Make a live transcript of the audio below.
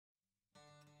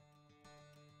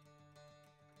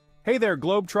Hey there,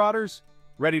 Globetrotters!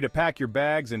 Ready to pack your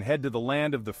bags and head to the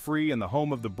land of the free and the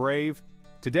home of the brave?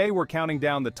 Today we're counting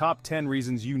down the top 10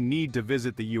 reasons you need to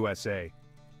visit the USA.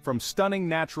 From stunning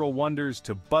natural wonders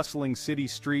to bustling city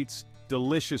streets,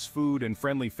 delicious food and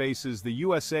friendly faces, the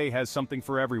USA has something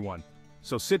for everyone.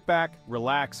 So sit back,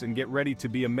 relax, and get ready to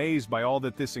be amazed by all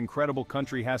that this incredible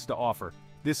country has to offer.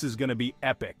 This is gonna be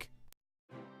epic.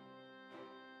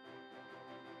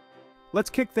 Let's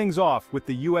kick things off with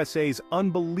the USA's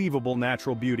unbelievable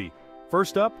natural beauty.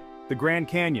 First up, the Grand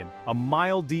Canyon, a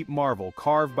mile-deep marvel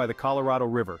carved by the Colorado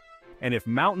River. And if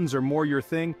mountains are more your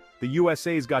thing, the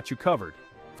USA's got you covered.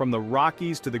 From the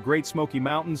Rockies to the Great Smoky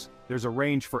Mountains, there's a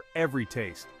range for every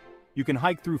taste. You can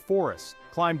hike through forests,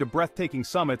 climb to breathtaking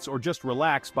summits, or just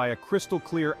relax by a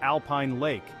crystal-clear alpine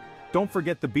lake. Don't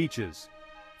forget the beaches.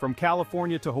 From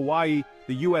California to Hawaii,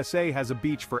 the USA has a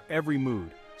beach for every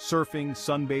mood. Surfing,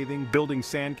 sunbathing, building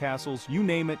sandcastles, you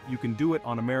name it, you can do it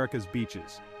on America's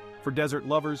beaches. For desert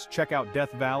lovers, check out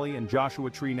Death Valley and Joshua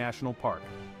Tree National Park.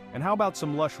 And how about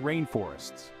some lush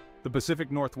rainforests? The Pacific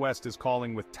Northwest is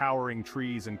calling with towering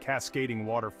trees and cascading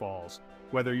waterfalls.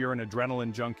 Whether you're an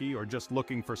adrenaline junkie or just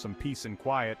looking for some peace and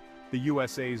quiet, the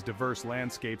USA's diverse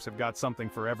landscapes have got something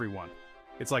for everyone.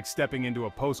 It's like stepping into a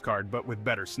postcard but with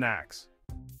better snacks.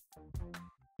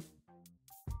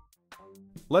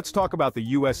 Let's talk about the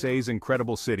USA's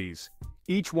incredible cities.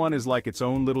 Each one is like its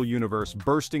own little universe,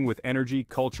 bursting with energy,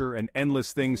 culture, and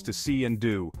endless things to see and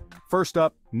do. First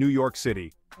up, New York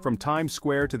City. From Times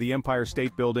Square to the Empire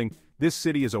State Building, this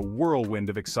city is a whirlwind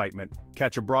of excitement.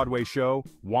 Catch a Broadway show,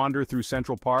 wander through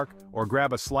Central Park, or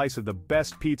grab a slice of the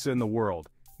best pizza in the world.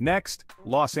 Next,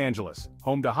 Los Angeles,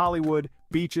 home to Hollywood,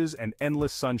 beaches, and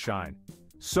endless sunshine.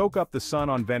 Soak up the sun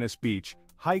on Venice Beach,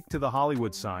 hike to the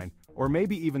Hollywood sign, or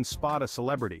maybe even spot a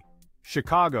celebrity.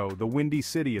 Chicago, the Windy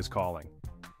City, is calling.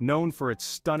 Known for its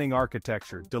stunning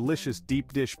architecture, delicious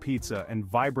deep dish pizza, and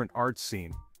vibrant arts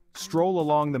scene. Stroll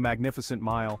along the Magnificent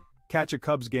Mile, catch a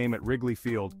Cubs game at Wrigley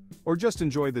Field, or just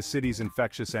enjoy the city's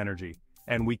infectious energy.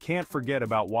 And we can't forget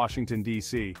about Washington,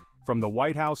 D.C. From the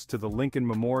White House to the Lincoln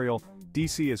Memorial,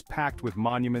 D.C. is packed with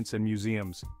monuments and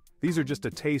museums. These are just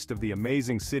a taste of the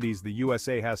amazing cities the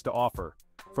USA has to offer.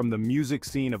 From the music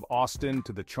scene of Austin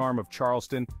to the charm of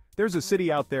Charleston, there's a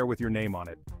city out there with your name on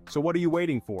it. So what are you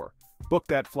waiting for? Book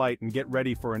that flight and get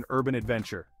ready for an urban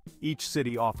adventure. Each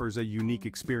city offers a unique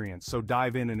experience, so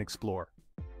dive in and explore.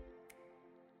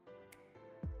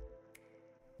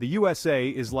 The USA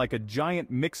is like a giant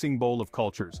mixing bowl of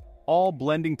cultures, all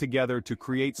blending together to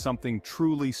create something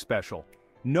truly special.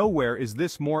 Nowhere is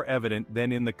this more evident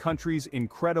than in the country's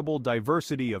incredible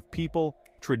diversity of people,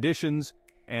 traditions,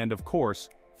 and of course,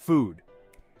 food.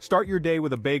 Start your day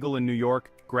with a bagel in New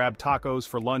York, grab tacos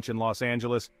for lunch in Los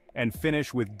Angeles, and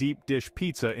finish with deep dish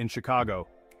pizza in Chicago.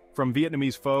 From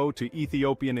Vietnamese pho to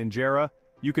Ethiopian injera,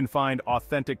 you can find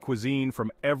authentic cuisine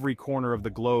from every corner of the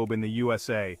globe in the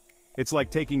USA. It's like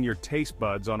taking your taste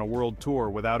buds on a world tour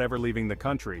without ever leaving the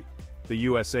country. The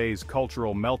USA's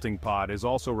cultural melting pot is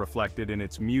also reflected in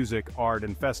its music, art,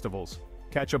 and festivals.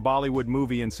 Catch a Bollywood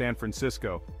movie in San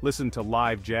Francisco, listen to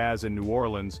live jazz in New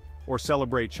Orleans, or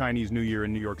celebrate Chinese New Year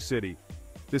in New York City.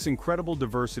 This incredible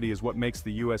diversity is what makes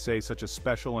the USA such a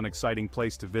special and exciting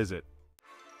place to visit.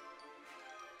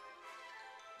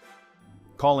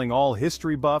 Calling all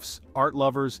history buffs, art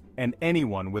lovers, and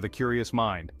anyone with a curious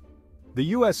mind. The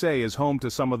USA is home to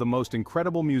some of the most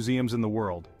incredible museums in the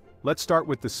world. Let's start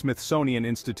with the Smithsonian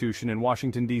Institution in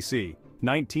Washington, D.C.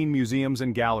 19 museums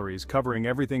and galleries covering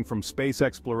everything from space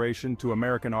exploration to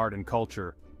American art and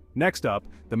culture. Next up,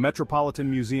 the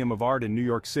Metropolitan Museum of Art in New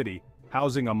York City,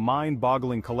 housing a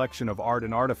mind-boggling collection of art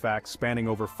and artifacts spanning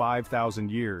over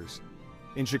 5,000 years.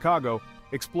 In Chicago,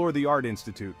 explore the Art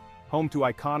Institute, home to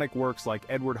iconic works like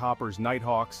Edward Hopper's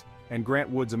Nighthawks and Grant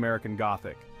Wood's American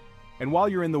Gothic. And while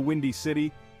you're in the Windy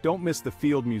City, don't miss the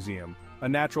Field Museum, a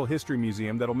natural history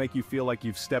museum that'll make you feel like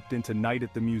you've stepped into Night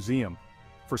at the Museum.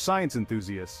 For science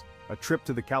enthusiasts, a trip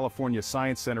to the California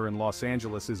Science Center in Los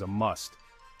Angeles is a must.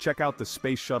 Check out the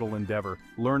Space Shuttle Endeavour,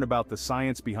 learn about the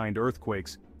science behind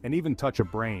earthquakes, and even touch a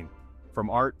brain. From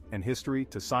art and history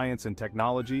to science and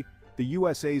technology, the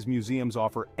USA's museums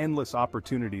offer endless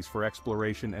opportunities for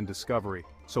exploration and discovery.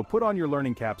 So put on your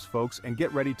learning caps, folks, and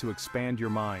get ready to expand your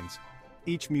minds.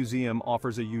 Each museum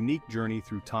offers a unique journey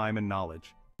through time and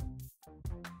knowledge.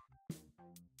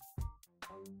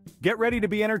 Get ready to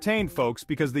be entertained, folks,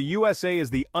 because the USA is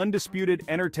the undisputed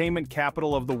entertainment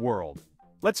capital of the world.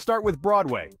 Let's start with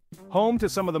Broadway, home to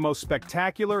some of the most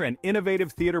spectacular and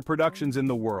innovative theater productions in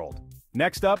the world.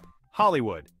 Next up,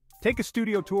 Hollywood. Take a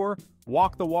studio tour,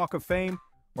 walk the Walk of Fame,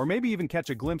 or maybe even catch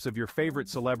a glimpse of your favorite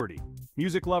celebrity.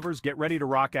 Music lovers, get ready to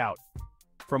rock out.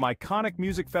 From iconic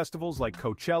music festivals like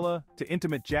Coachella to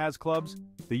intimate jazz clubs,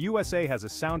 the USA has a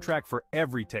soundtrack for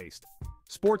every taste.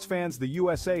 Sports fans, the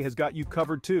USA has got you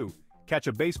covered too. Catch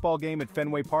a baseball game at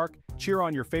Fenway Park, cheer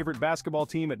on your favorite basketball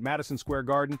team at Madison Square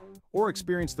Garden, or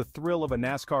experience the thrill of a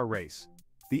NASCAR race.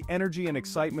 The energy and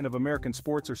excitement of American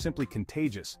sports are simply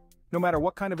contagious. No matter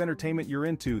what kind of entertainment you're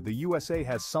into, the USA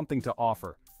has something to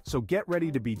offer. So get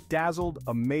ready to be dazzled,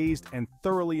 amazed, and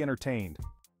thoroughly entertained.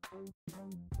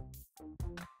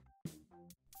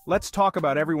 Let's talk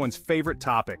about everyone's favorite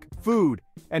topic, food.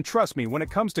 And trust me, when it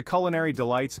comes to culinary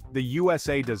delights, the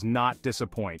USA does not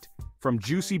disappoint. From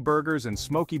juicy burgers and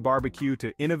smoky barbecue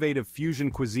to innovative fusion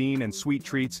cuisine and sweet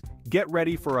treats, get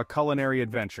ready for a culinary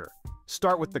adventure.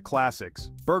 Start with the classics,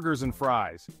 burgers and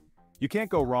fries. You can't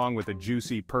go wrong with a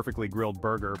juicy, perfectly grilled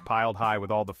burger piled high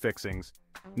with all the fixings.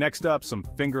 Next up, some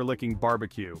finger-licking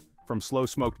barbecue. From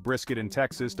slow-smoked brisket in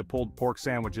Texas to pulled pork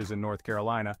sandwiches in North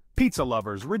Carolina, pizza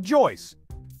lovers, rejoice!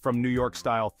 From New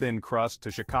York-style thin crust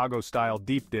to Chicago-style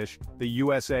deep dish, the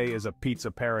USA is a pizza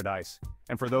paradise.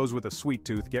 And for those with a sweet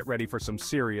tooth, get ready for some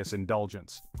serious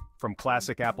indulgence. From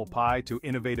classic apple pie to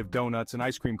innovative donuts and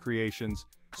ice cream creations,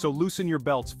 so loosen your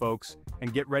belts, folks,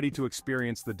 and get ready to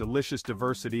experience the delicious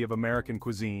diversity of American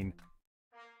cuisine.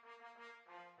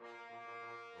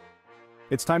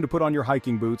 It's time to put on your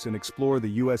hiking boots and explore the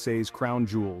USA's crown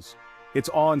jewels. Its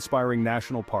awe-inspiring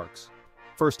national parks.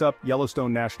 First up,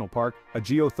 Yellowstone National Park, a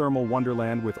geothermal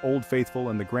wonderland with Old Faithful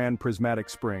and the Grand Prismatic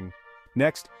Spring.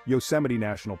 Next, Yosemite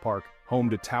National Park, home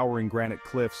to towering granite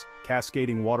cliffs,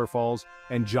 cascading waterfalls,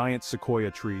 and giant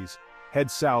sequoia trees. Head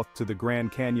south to the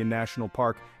Grand Canyon National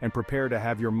Park and prepare to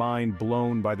have your mind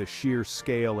blown by the sheer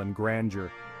scale and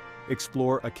grandeur.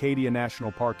 Explore Acadia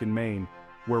National Park in Maine,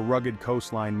 where rugged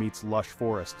coastline meets lush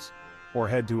forests. Or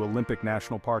head to Olympic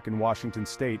National Park in Washington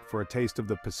State for a taste of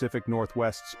the Pacific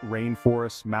Northwest's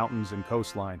rainforests, mountains, and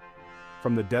coastline.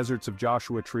 From the deserts of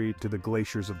Joshua Tree to the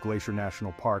glaciers of Glacier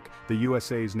National Park, the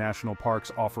USA's national parks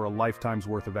offer a lifetime's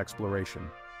worth of exploration.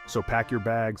 So pack your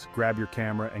bags, grab your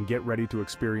camera, and get ready to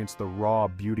experience the raw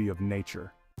beauty of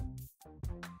nature.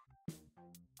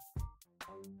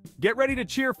 Get ready to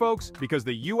cheer, folks, because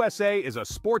the USA is a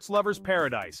sports lover's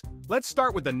paradise. Let's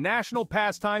start with the national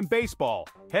pastime baseball.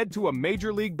 Head to a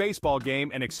Major League Baseball game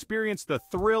and experience the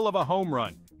thrill of a home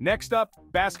run. Next up,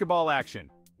 basketball action.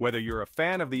 Whether you're a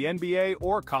fan of the NBA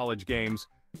or college games,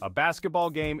 a basketball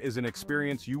game is an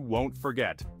experience you won't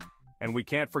forget. And we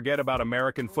can't forget about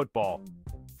American football.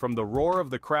 From the roar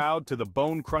of the crowd to the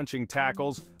bone-crunching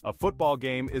tackles, a football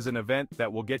game is an event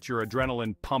that will get your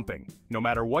adrenaline pumping. No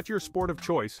matter what your sport of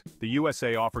choice, the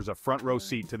USA offers a front-row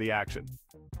seat to the action.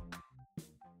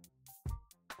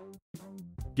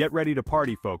 Get ready to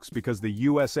party, folks, because the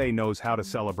USA knows how to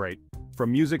celebrate.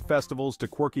 From music festivals to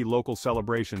quirky local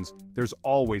celebrations, there's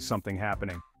always something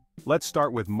happening. Let's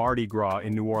start with Mardi Gras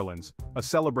in New Orleans, a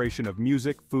celebration of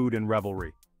music, food, and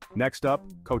revelry. Next up,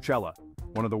 Coachella,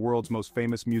 one of the world's most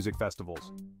famous music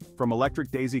festivals. From Electric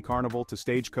Daisy Carnival to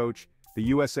Stagecoach, the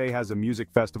USA has a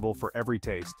music festival for every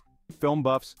taste. Film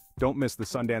buffs, don't miss the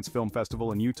Sundance Film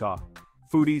Festival in Utah.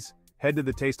 Foodies, head to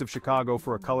the Taste of Chicago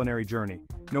for a culinary journey.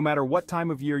 No matter what time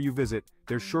of year you visit,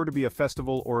 there's sure to be a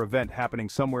festival or event happening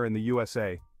somewhere in the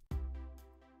USA.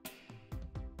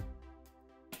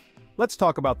 Let's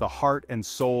talk about the heart and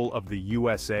soul of the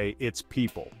USA, its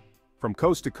people. From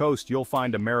coast to coast, you'll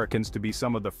find Americans to be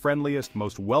some of the friendliest,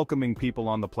 most welcoming people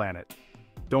on the planet.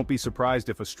 Don't be surprised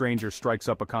if a stranger strikes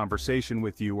up a conversation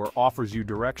with you or offers you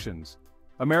directions.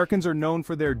 Americans are known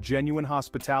for their genuine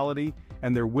hospitality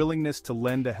and their willingness to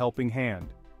lend a helping hand.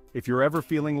 If you're ever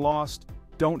feeling lost,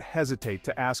 don't hesitate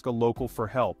to ask a local for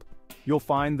help. You'll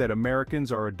find that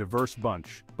Americans are a diverse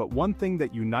bunch, but one thing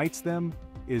that unites them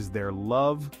is their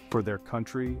love for their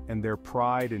country and their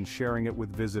pride in sharing it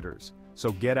with visitors.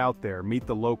 So get out there, meet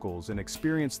the locals, and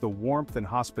experience the warmth and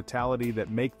hospitality that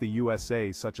make the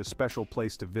USA such a special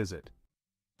place to visit.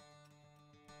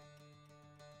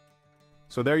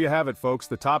 So there you have it, folks,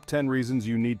 the top 10 reasons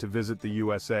you need to visit the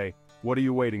USA. What are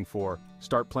you waiting for?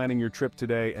 Start planning your trip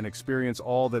today and experience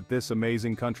all that this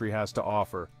amazing country has to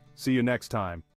offer. See you next time.